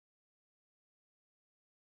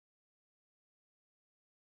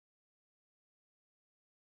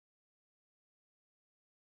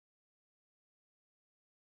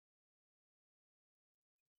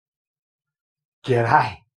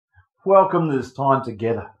G'day. Welcome to this time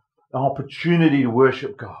together, an opportunity to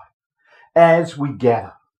worship God. As we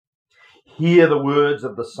gather, hear the words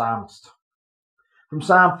of the psalmist from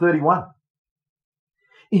Psalm 31.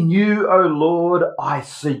 In you, O Lord, I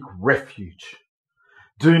seek refuge.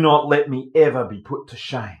 Do not let me ever be put to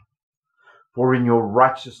shame, for in your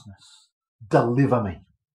righteousness, deliver me.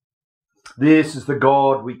 This is the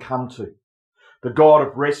God we come to, the God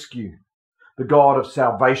of rescue, the God of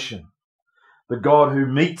salvation, the God who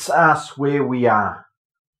meets us where we are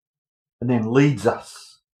and then leads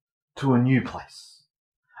us to a new place,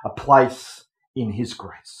 a place in his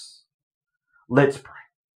grace. Let's pray.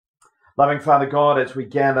 Loving Father God, as we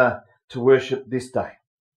gather to worship this day,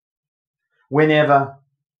 whenever,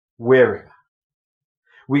 wherever,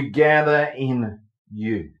 we gather in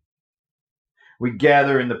you. We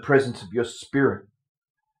gather in the presence of your Spirit,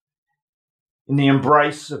 in the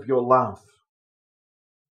embrace of your love,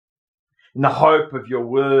 in the hope of your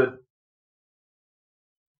word.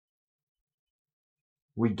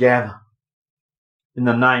 We gather in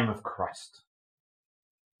the name of Christ.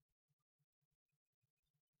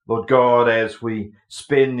 Lord God, as we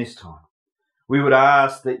spend this time, we would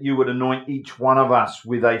ask that you would anoint each one of us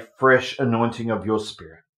with a fresh anointing of your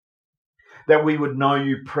Spirit, that we would know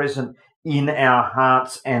you present in our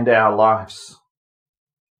hearts and our lives.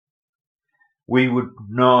 We would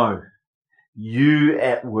know you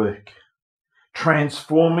at work,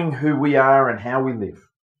 transforming who we are and how we live,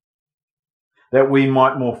 that we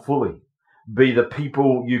might more fully be the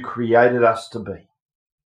people you created us to be.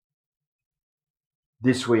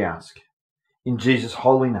 This we ask in Jesus'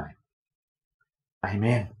 holy name.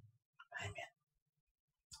 Amen. Amen.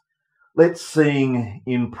 Let's sing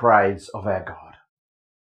in praise of our God.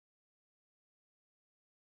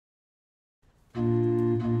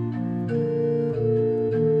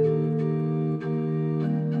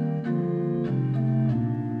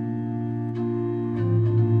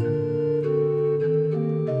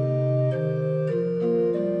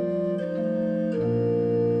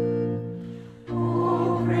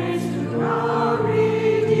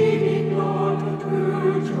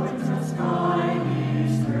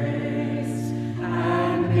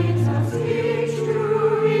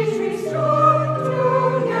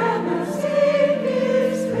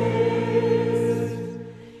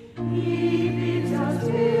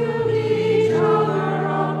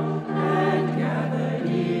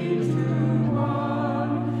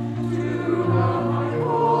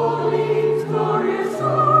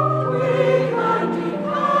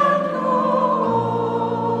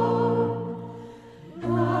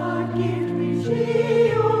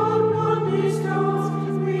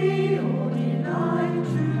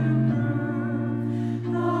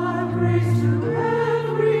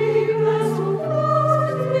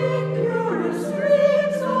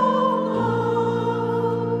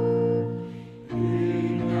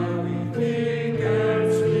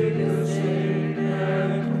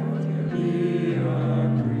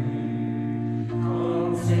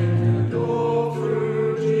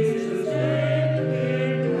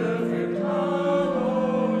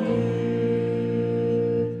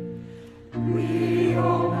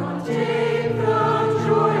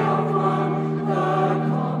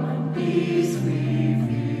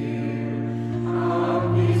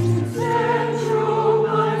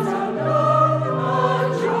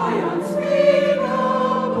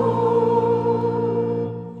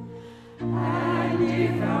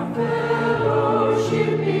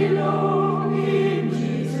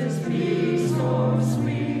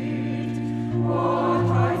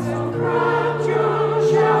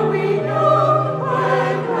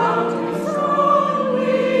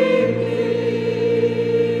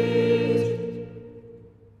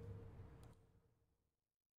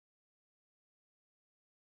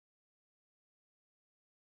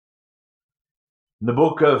 In the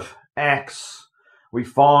book of Acts, we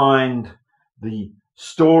find the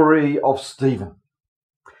story of Stephen,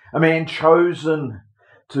 a man chosen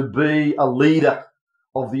to be a leader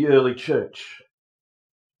of the early church,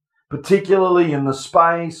 particularly in the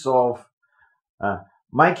space of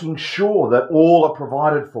making sure that all are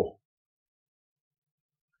provided for.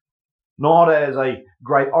 Not as a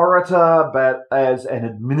great orator, but as an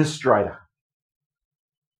administrator.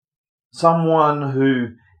 Someone who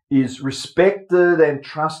is respected and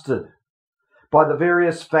trusted by the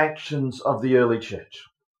various factions of the early church.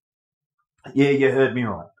 Yeah, you heard me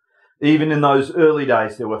right. Even in those early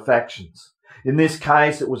days, there were factions. In this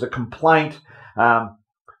case, it was a complaint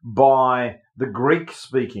by the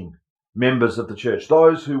Greek-speaking members of the church,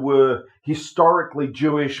 those who were historically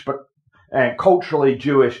Jewish and culturally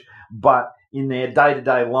Jewish, but in their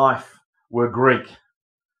day-to-day life were Greek.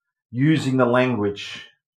 using the language,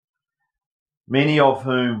 many of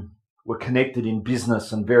whom were connected in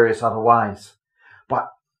business and various other ways. But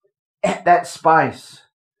at that space,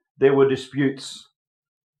 there were disputes.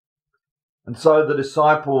 And so the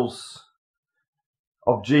disciples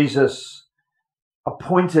of Jesus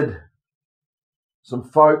appointed some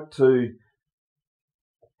folk to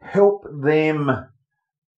help them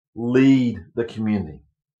lead the community.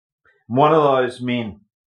 One of those men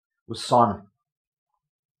was Simon.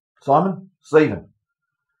 Stephen.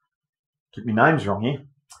 Keep my names wrong here.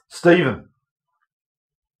 Stephen.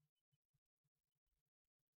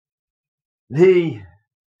 He,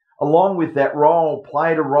 along with that role,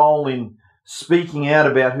 played a role in speaking out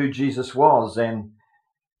about who Jesus was and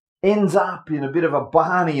ends up in a bit of a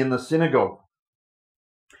Barney in the synagogue,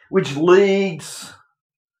 which leads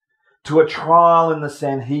to a trial in the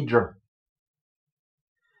Sanhedrin.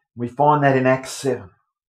 We find that in Acts 7.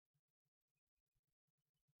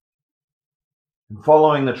 And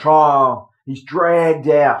following the trial, he's dragged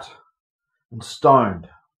out and stoned.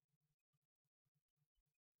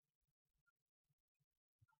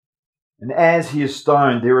 And as he is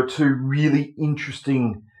stoned, there are two really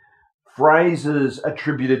interesting phrases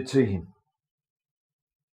attributed to him.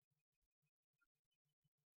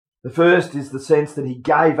 The first is the sense that he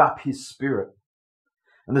gave up his spirit.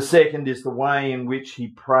 And the second is the way in which he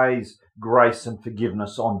prays grace and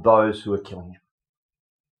forgiveness on those who are killing him.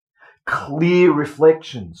 Clear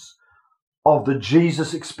reflections of the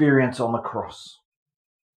Jesus experience on the cross.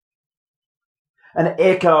 An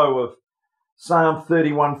echo of Psalm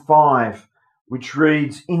 31:5, which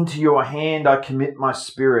reads, "Into your hand I commit my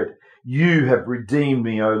spirit. You have redeemed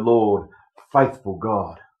me, O Lord, faithful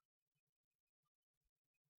God."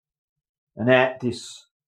 And at this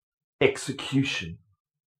execution,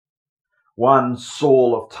 one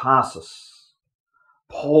Saul of Tarsus,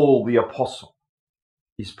 Paul the Apostle,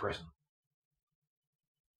 is present.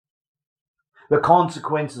 The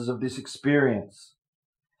consequences of this experience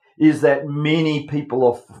is that many people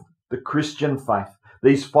of the Christian faith,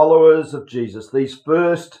 these followers of Jesus, these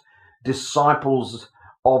first disciples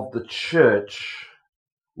of the church,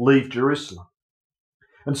 leave Jerusalem.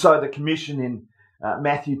 And so the commission in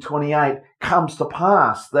Matthew 28 comes to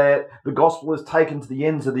pass that the gospel is taken to the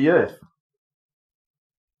ends of the earth.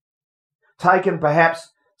 Taken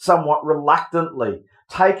perhaps somewhat reluctantly,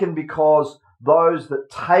 taken because those that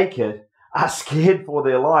take it are scared for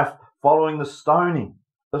their life following the stoning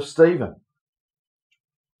of Stephen.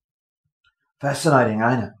 Fascinating,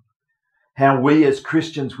 ain't it? How we as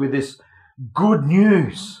Christians, with this good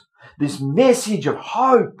news, this message of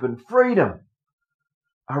hope and freedom,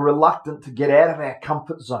 are reluctant to get out of our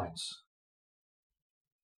comfort zones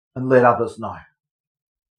and let others know.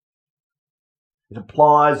 It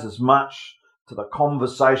applies as much to the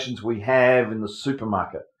conversations we have in the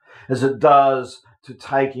supermarket as it does to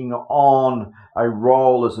taking on a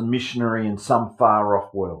role as a missionary in some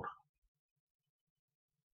far-off world.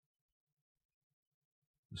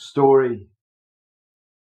 The story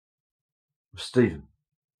of Stephen,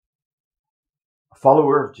 a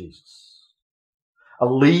follower of Jesus, a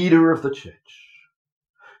leader of the church,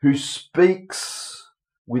 who speaks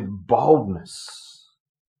with boldness,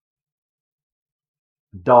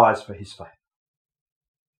 dies for his faith.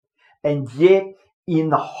 And yet, in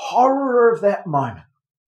the horror of that moment,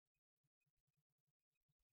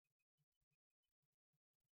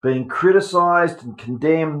 being criticised and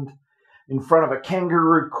condemned in front of a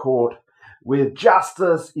kangaroo court where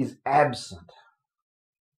justice is absent,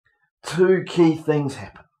 two key things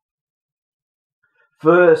happen.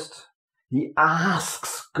 First, he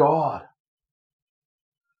asks God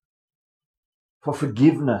for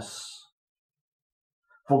forgiveness,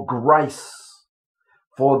 for grace,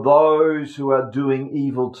 for those who are doing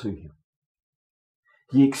evil to him.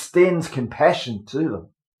 He extends compassion to them.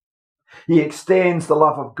 He extends the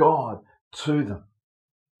love of God to them.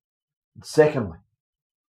 And secondly,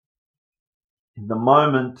 in the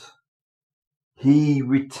moment, he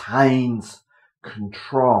retains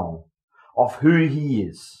control of who he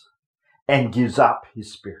is and gives up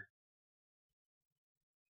his spirit.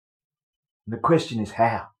 And the question is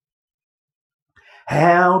how?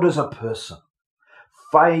 How does a person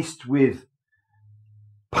faced with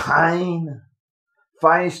pain,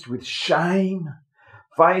 faced with shame,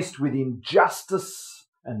 faced with injustice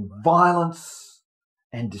and violence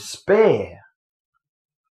and despair,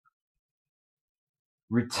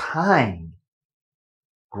 retain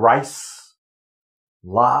grace,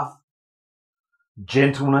 love,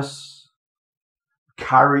 gentleness,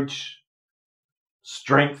 courage,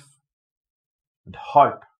 strength, and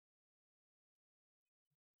hope?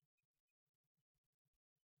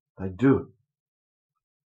 They do it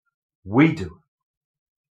We do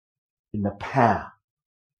it in the power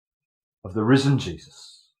of the risen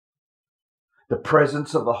Jesus, the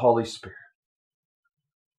presence of the Holy Spirit,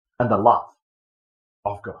 and the love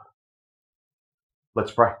of God.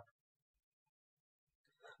 Let's pray.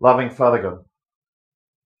 Loving Father God,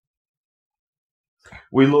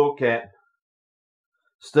 we look at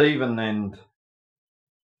Stephen and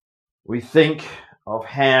we think of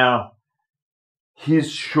how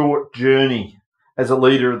his short journey as a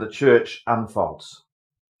leader of the church unfolds.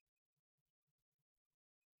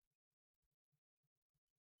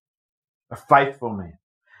 A faithful man,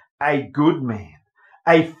 a good man,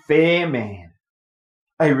 a fair man,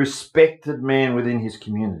 a respected man within his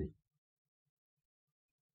community.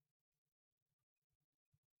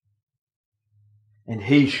 And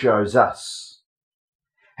he shows us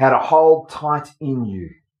how to hold tight in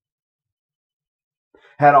you,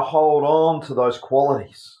 how to hold on to those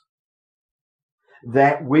qualities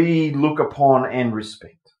that we look upon and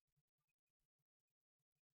respect,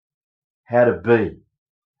 how to be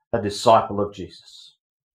a disciple of Jesus,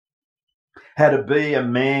 how to be a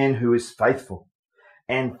man who is faithful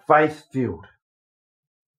and faith-filled.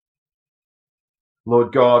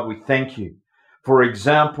 Lord God, we thank you for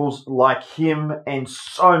examples like him and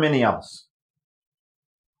so many others.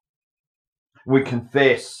 We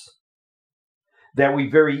confess that we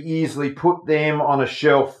very easily put them on a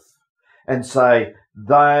shelf and say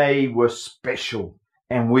they were special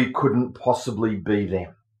and we couldn't possibly be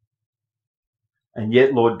them. And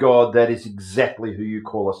yet, Lord God, that is exactly who you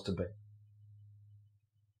call us to be.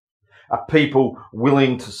 A people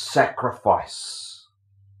willing to sacrifice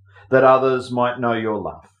that others might know your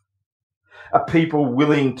love. A people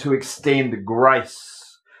willing to extend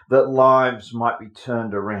grace that lives might be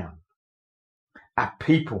turned around. A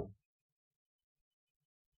people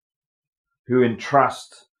who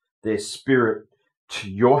entrust their spirit to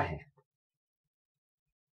your hand.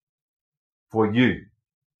 For you,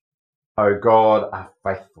 O God, are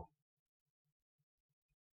faithful.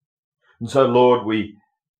 And so, Lord, we,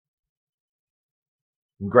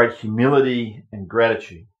 in great humility and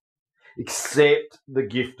gratitude, accept the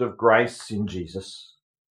gift of grace in Jesus,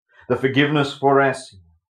 the forgiveness for our sin,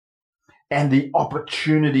 and the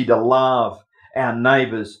opportunity to love our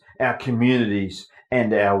neighbours, our communities,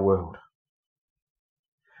 and our world.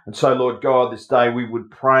 And so, Lord God, this day we would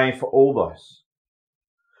pray for all those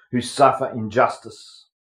who suffer injustice,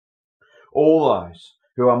 all those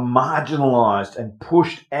who are marginalised and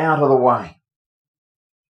pushed out of the way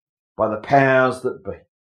by the powers that be.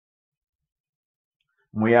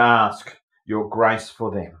 We ask your grace for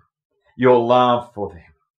them, your love for them,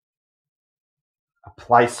 a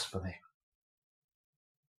place for them.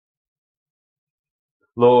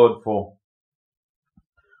 Lord, for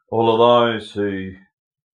all of those who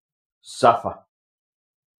suffer,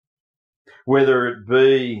 whether it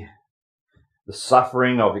be the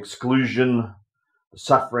suffering of exclusion, the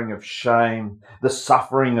suffering of shame, the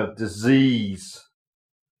suffering of disease,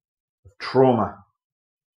 of trauma,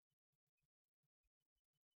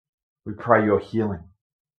 we pray your healing,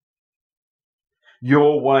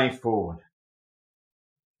 your way forward,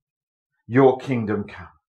 your kingdom come.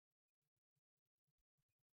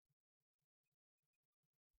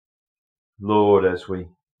 Lord, as we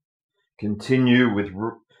continue with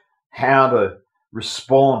how to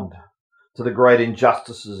respond to the great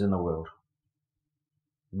injustices in the world,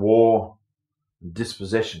 war,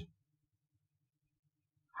 dispossession,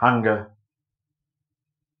 hunger,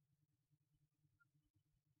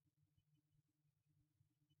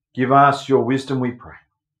 give us your wisdom, we pray,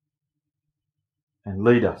 and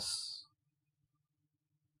lead us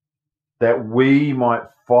that we might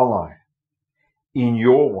follow in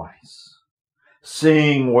your ways,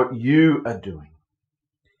 seeing what you are doing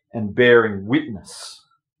and bearing witness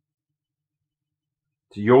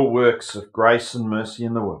to your works of grace and mercy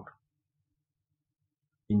in the world.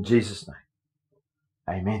 In Jesus' name,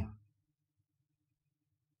 amen.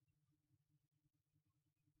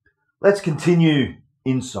 Let's continue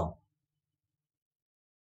in song.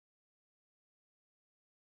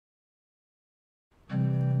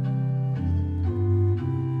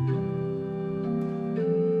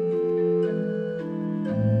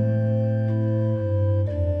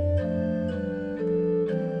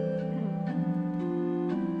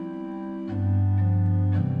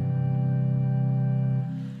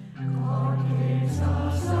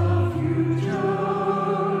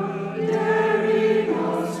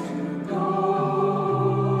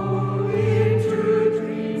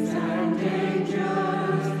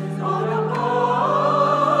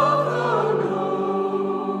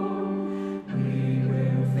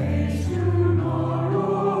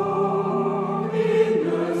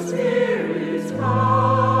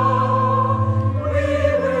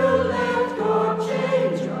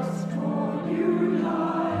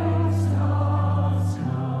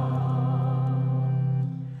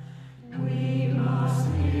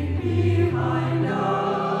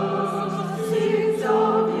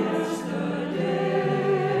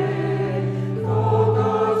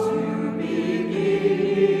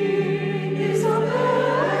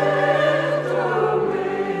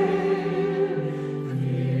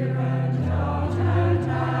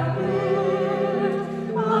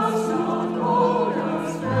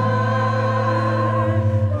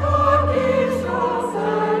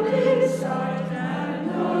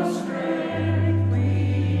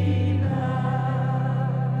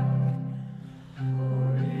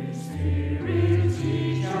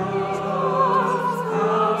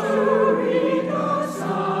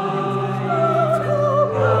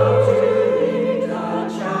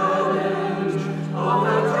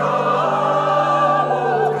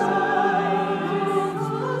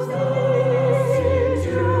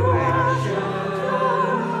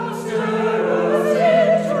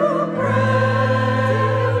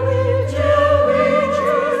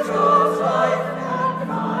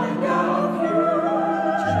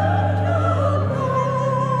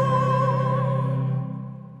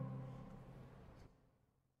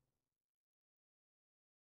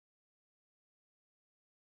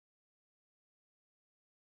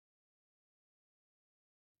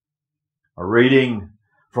 A reading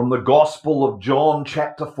from the Gospel of John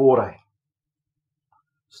chapter 14,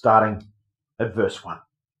 starting at verse 1.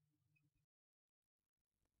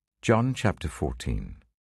 John chapter 14.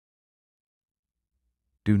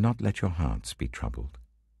 Do not let your hearts be troubled.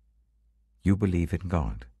 You believe in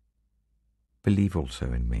God. Believe also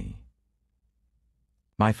in me.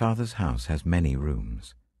 My Father's house has many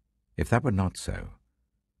rooms. If that were not so,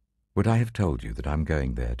 would I have told you that I'm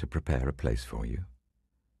going there to prepare a place for you?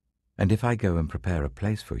 And if I go and prepare a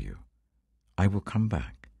place for you, I will come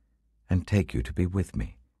back and take you to be with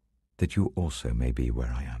me, that you also may be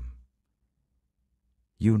where I am.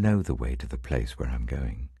 You know the way to the place where I'm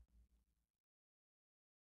going.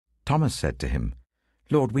 Thomas said to him,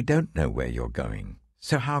 Lord, we don't know where you're going,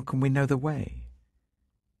 so how can we know the way?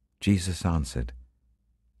 Jesus answered,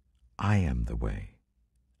 I am the way,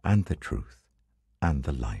 and the truth, and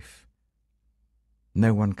the life.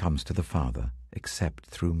 No one comes to the Father except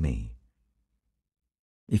through me.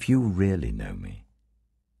 If you really know me,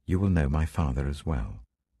 you will know my Father as well.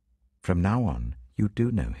 From now on, you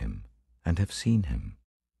do know him and have seen him.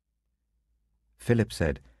 Philip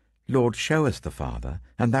said, Lord, show us the Father,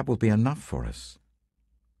 and that will be enough for us.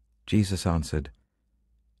 Jesus answered,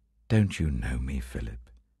 Don't you know me, Philip?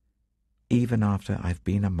 Even after I've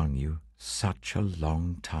been among you such a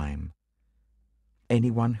long time.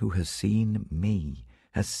 Anyone who has seen me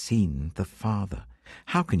has seen the Father.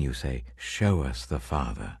 How can you say, show us the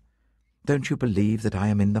Father? Don't you believe that I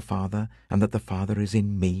am in the Father, and that the Father is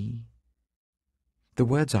in me? The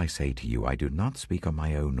words I say to you I do not speak on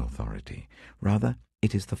my own authority. Rather,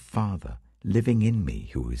 it is the Father living in me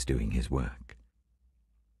who is doing his work.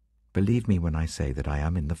 Believe me when I say that I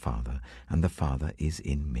am in the Father, and the Father is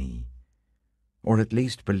in me. Or at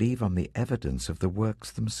least believe on the evidence of the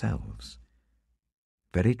works themselves.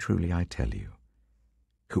 Very truly I tell you,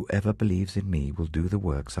 whoever believes in me will do the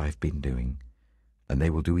works I've been doing, and they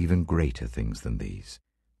will do even greater things than these,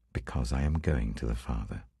 because I am going to the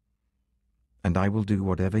Father. And I will do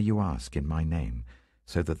whatever you ask in my name,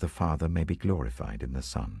 so that the Father may be glorified in the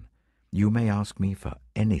Son. You may ask me for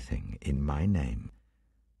anything in my name,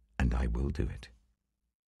 and I will do it.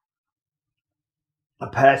 A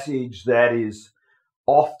passage that is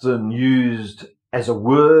often used as a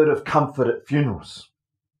word of comfort at funerals.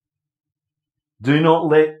 Do not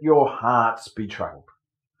let your hearts be troubled.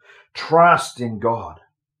 Trust in God.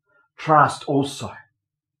 Trust also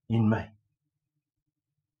in me.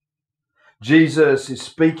 Jesus is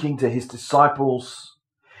speaking to his disciples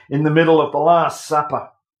in the middle of the Last Supper.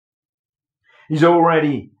 He's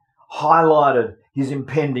already highlighted his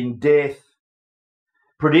impending death,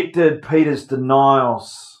 predicted Peter's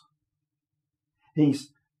denials. He's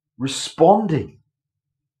responding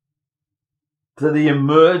to the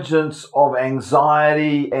emergence of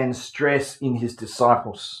anxiety and stress in his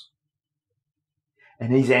disciples.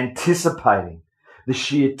 And he's anticipating the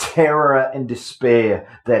sheer terror and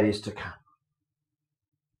despair that is to come.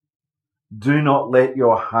 Do not let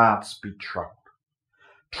your hearts be troubled.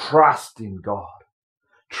 Trust in God.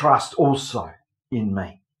 Trust also in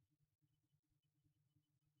me.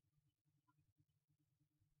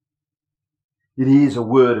 It is a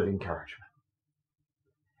word of encouragement.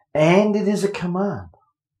 And it is a command.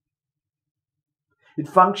 It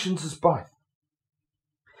functions as both.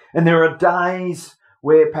 And there are days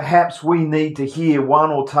where perhaps we need to hear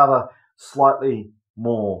one or t'other slightly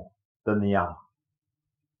more than the other.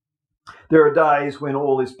 There are days when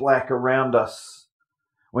all is black around us,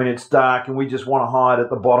 when it's dark and we just want to hide at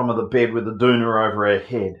the bottom of the bed with the doona over our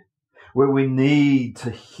head, where we need to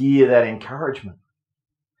hear that encouragement,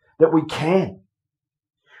 that we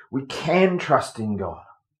can trust in God.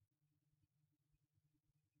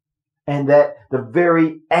 And that the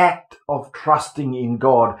very act of trusting in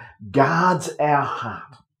God guards our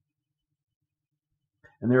heart.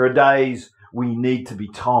 And there are days we need to be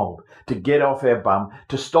told to get off our bum,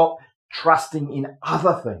 to stop trusting in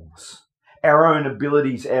other things, our own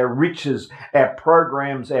abilities, our riches, our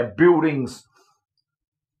programs, our buildings,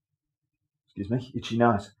 itchy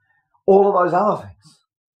nose, all of those other things,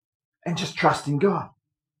 and just trust in God.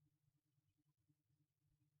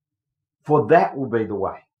 For that will be the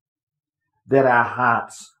way that our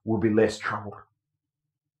hearts will be less troubled.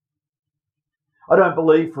 I don't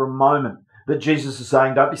believe for a moment that Jesus is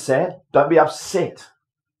saying, don't be sad, don't be upset.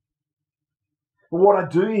 But what I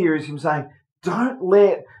do hear is him saying, don't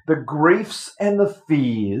let the griefs and the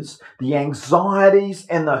fears, the anxieties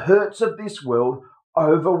and the hurts of this world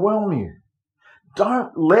overwhelm you.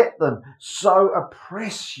 Don't let them so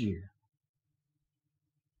oppress you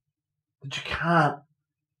that you can't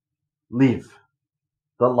live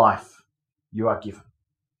the life you are given.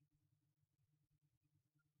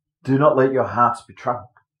 Do not let your hearts be troubled.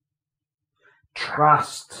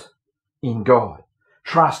 Trust in God.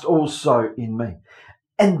 Trust also in me.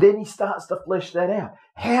 And then he starts to flesh that out.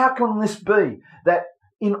 How can this be that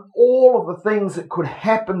in all of the things that could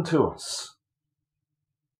happen to us,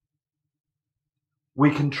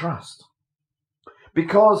 we can trust?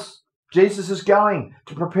 Because Jesus is going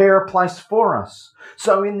to prepare a place for us.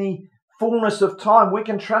 So in the fullness of time, we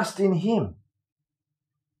can trust in him.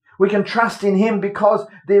 We can trust in him because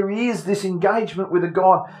there is this engagement with a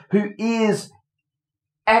God who is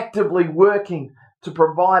actively working to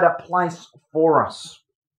provide a place for us.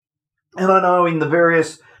 And I know in the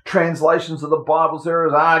various translations of the Bibles there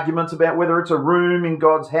is arguments about whether it's a room in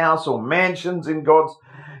God's house or mansions in God's,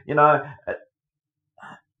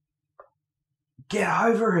 get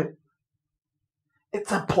over it.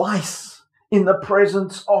 It's a place in the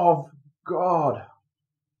presence of God.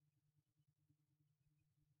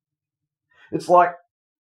 It's like,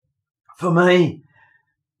 for me,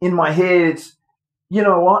 in my head, it's, you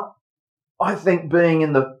know what? I think being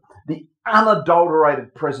in the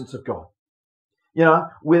unadulterated presence of God,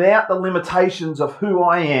 without the limitations of who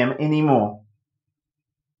I am anymore,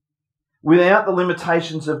 without the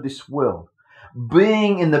limitations of this world,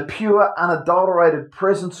 being in the pure, unadulterated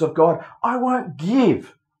presence of God, I won't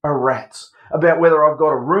give a rat's about whether I've got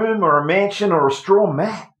a room or a mansion or a straw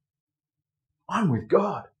mat. I'm with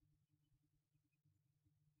God.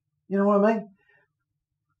 You know what I mean?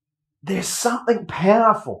 There's something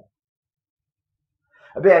powerful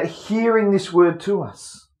about hearing this word to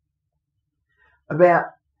us, about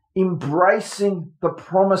embracing the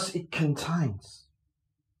promise it contains,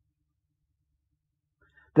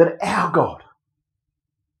 that our God,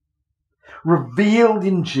 revealed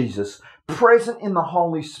in Jesus, present in the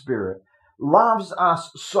Holy Spirit, loves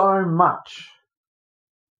us so much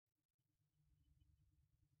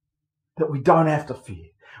that we don't have to fear.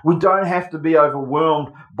 We don't have to be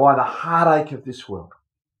overwhelmed by the heartache of this world,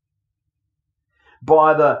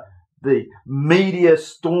 by the media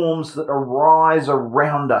storms that arise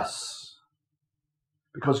around us,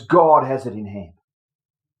 because God has it in hand.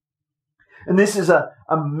 And this is a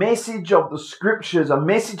message of the Scriptures, a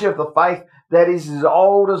message of the faith that is as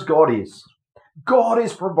old as God is. God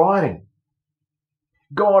is providing.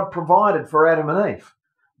 God provided for Adam and Eve.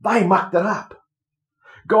 They mucked it up.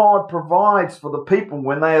 God provides for the people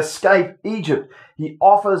when they escape Egypt. He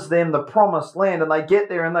offers them the promised land, and they get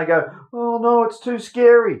there and they go, oh no, it's too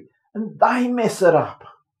scary. And they mess it up.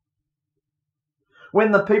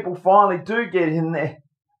 When the people finally do get in there,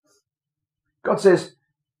 God says,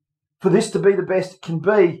 for this to be the best it can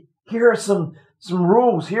be, here are some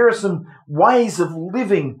rules. Here are some ways of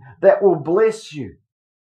living that will bless you.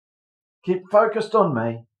 Keep focused on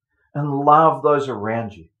me and love those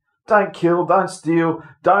around you. Don't kill, don't steal,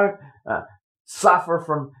 don't suffer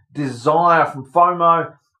from desire, from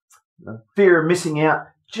FOMO, fear of missing out.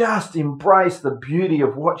 Just embrace the beauty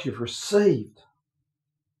of what you've received.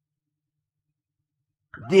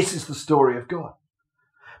 This is the story of God.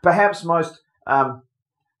 Perhaps most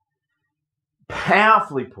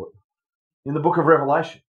powerfully put in the book of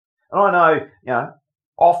Revelation. And I know,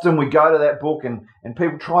 often we go to that book and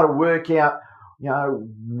people try to work out,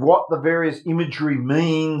 what the various imagery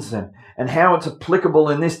means and how it's applicable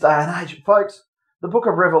in this day and age. Folks, the book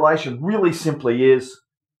of Revelation really simply is,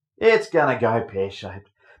 it's going to go pear-shaped.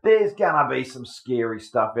 There's going to be some scary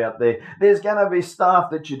stuff out there. There's going to be stuff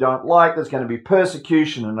that you don't like. There's going to be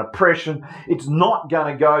persecution and oppression. It's not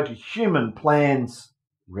going to go to human plans.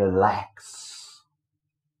 Relax.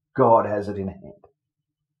 God has it in hand.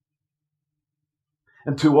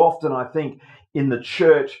 And too often, I think, in the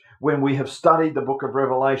church, when we have studied the book of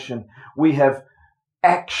Revelation, we have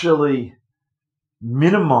actually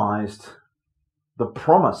minimized the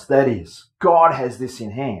promise, that is, God has this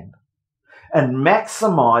in hand, and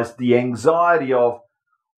maximized the anxiety of,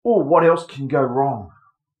 what else can go wrong?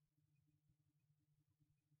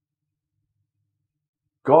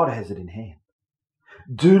 God has it in hand.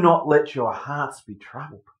 Do not let your hearts be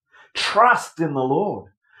troubled. Trust in the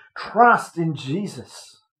Lord. Trust in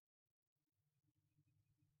Jesus.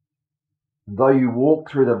 And though you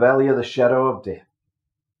walk through the valley of the shadow of death,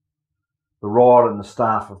 the rod and the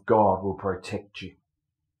staff of God will protect you.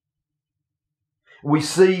 We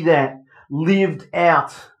see that lived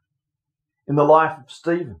out in the life of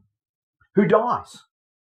Stephen, who dies.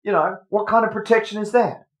 What kind of protection is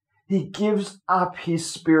that? He gives up his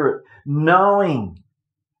spirit, knowing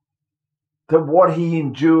that what he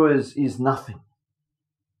endures is nothing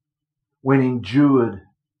when endured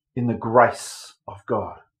in the grace of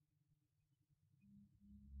God.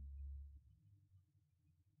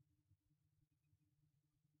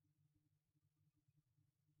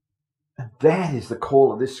 And that is the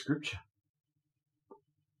call of this scripture.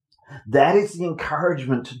 That is the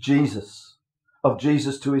encouragement to Jesus, of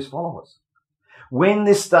Jesus to his followers. When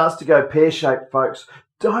this starts to go pear-shaped, folks,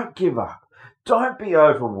 don't give up. Don't be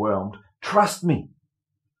overwhelmed. Trust me.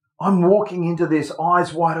 I'm walking into this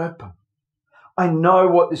eyes wide open. I know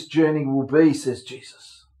what this journey will be, says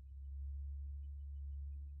Jesus.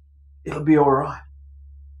 It'll be all right.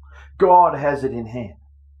 God has it in hand.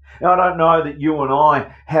 Now, I don't know that you and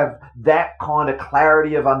I have that kind of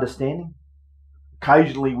clarity of understanding.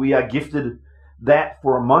 Occasionally we are gifted that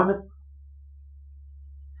for a moment.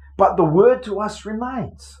 But the word to us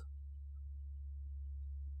remains.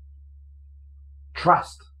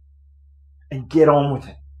 Trust and get on with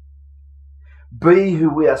it. Be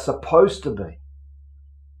who we are supposed to be.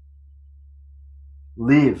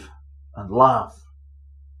 Live and love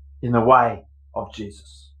in the way of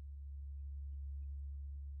Jesus.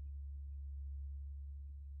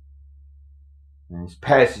 And this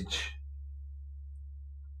passage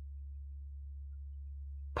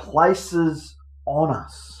places on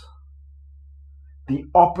us the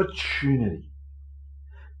opportunity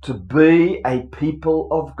to be a people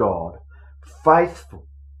of God, faithful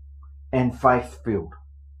and faith-filled.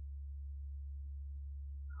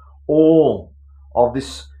 All of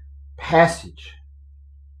this passage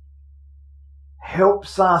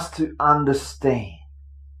helps us to understand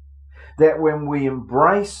that when we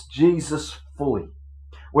embrace Jesus fully,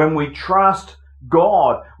 when we trust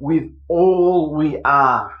God with all we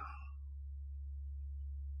are,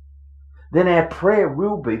 then our prayer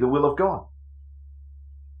will be the will of God.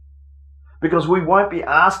 Because we won't be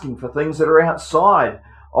asking for things that are outside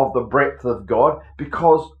of the breadth of God,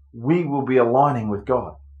 because we will be aligning with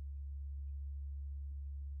God.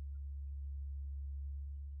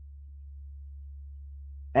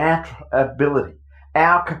 Our ability,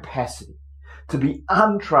 our capacity to be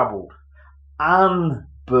untroubled,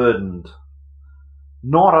 unburdened,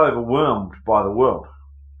 not overwhelmed by the world.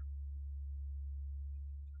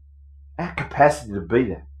 Our capacity to be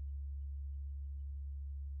there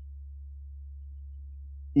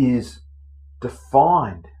is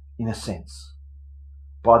defined, in a sense,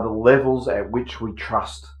 by the levels at which we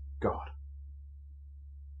trust God.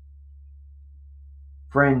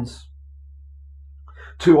 Friends,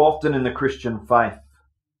 too often in the Christian faith,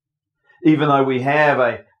 even though we have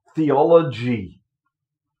a theology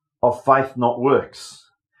of faith not works,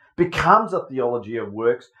 becomes a theology of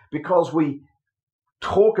works because we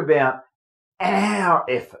talk about our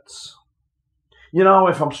efforts. You know,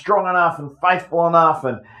 if I'm strong enough and faithful enough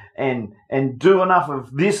and do enough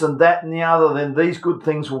of this and that and the other, then these good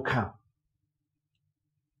things will come.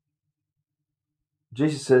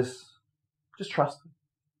 Jesus says, just trust me.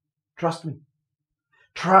 Trust me.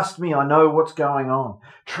 Trust me, I know what's going on.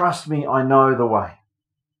 Trust me, I know the way.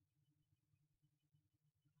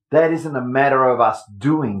 That isn't a matter of us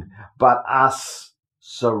doing, but us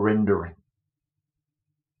surrendering.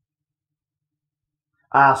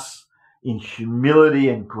 Us in humility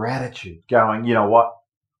and gratitude going, you know what?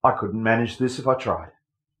 I couldn't manage this if I tried.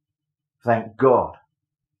 Thank God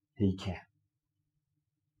he can.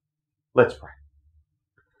 Let's pray.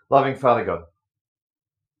 Loving Father God,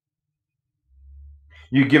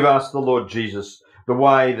 you give us the Lord Jesus, the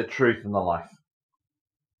way, the truth, and the life.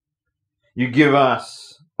 You give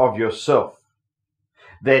us of yourself,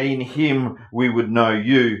 that in him we would know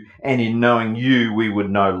you, and in knowing you we would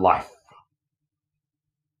know life.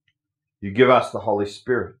 You give us the Holy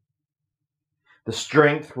Spirit, the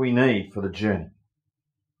strength we need for the journey.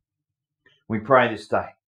 We pray this day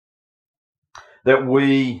that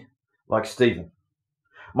we, like Stephen,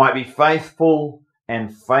 might be faithful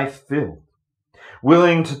and faith-filled,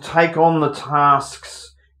 willing to take on the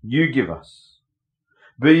tasks you give us,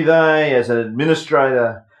 be they as an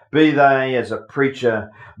administrator, be they as a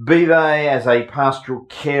preacher, be they as a pastoral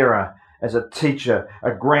carer, as a teacher,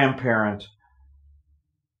 a grandparent,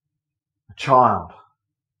 a child.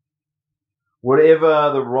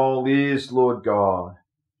 Whatever the role is, Lord God,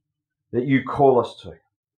 that you call us to,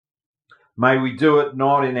 may we do it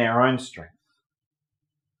not in our own strength,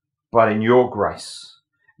 but in your grace,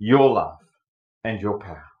 your love, and your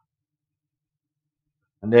power.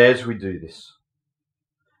 And as we do this,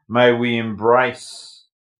 may we embrace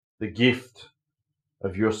the gift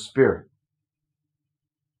of your Spirit,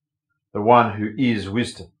 the one who is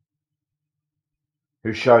wisdom,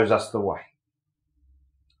 who shows us the way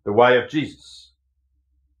of Jesus,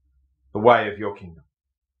 the way of your kingdom.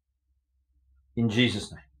 In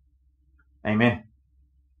Jesus' name, amen.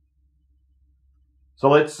 So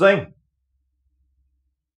let's sing.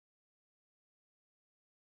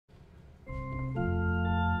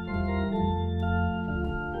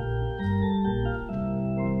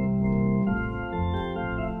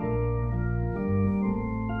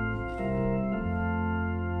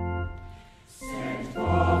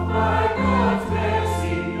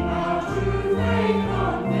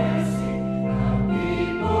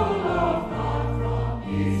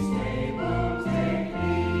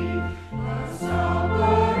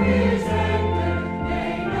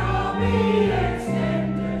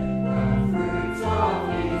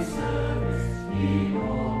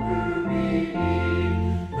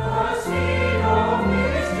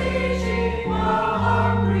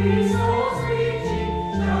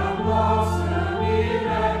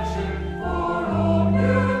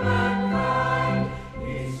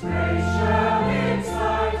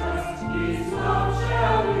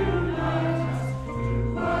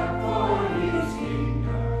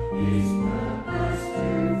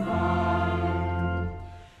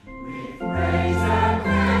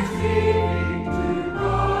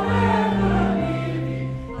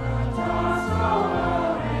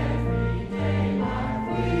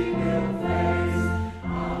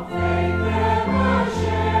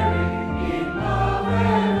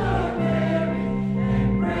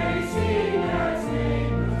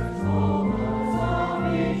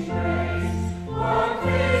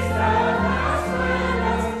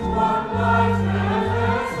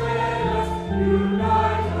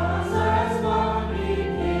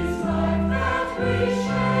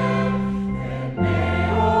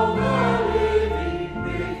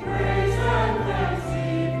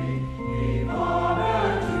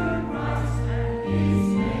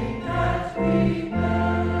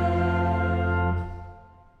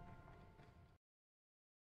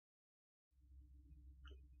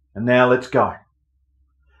 And now let's go,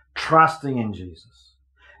 trusting in Jesus.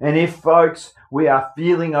 And if, folks, we are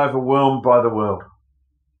feeling overwhelmed by the world,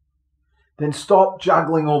 then stop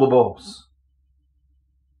juggling all the balls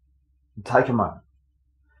and take a moment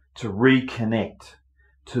to reconnect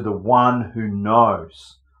to the one who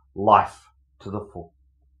knows life to the full,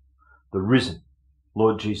 the risen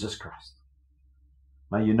Lord Jesus Christ.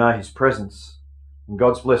 May you know his presence and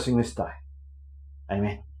God's blessing this day.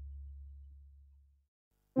 Amen.